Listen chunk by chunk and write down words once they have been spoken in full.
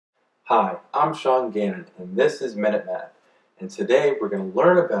Hi, I'm Sean Gannon, and this is Minute Math. And today we're going to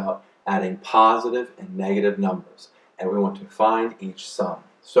learn about adding positive and negative numbers, and we want to find each sum.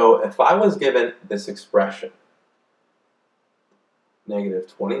 So if I was given this expression, negative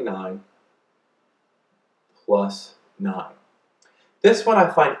 29 plus 9, this one I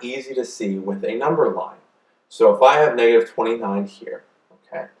find easy to see with a number line. So if I have negative 29 here,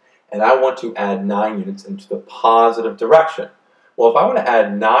 okay, and I want to add 9 units into the positive direction, well, if I want to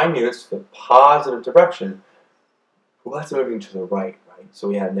add 9 units to the positive direction, well, that's moving to the right, right? So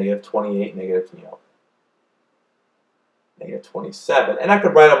we have negative 28, negative 27, and I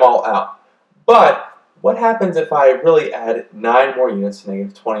could write them all out. But what happens if I really add 9 more units to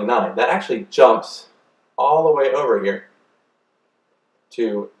negative 29? That actually jumps all the way over here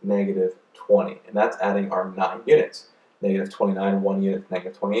to negative 20, and that's adding our 9 units. Negative 29, 1 unit,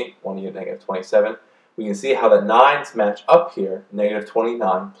 negative 28, 1 unit, negative 27. We can see how the 9s match up here. Negative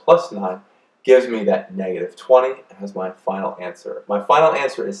 29 plus 9 gives me that negative 20 as my final answer. My final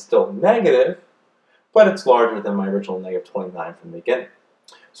answer is still negative, but it's larger than my original negative 29 from the beginning.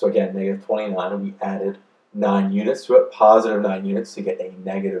 So again, negative 29, we added 9 units to it, positive 9 units to get a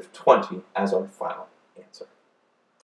negative 20 as our final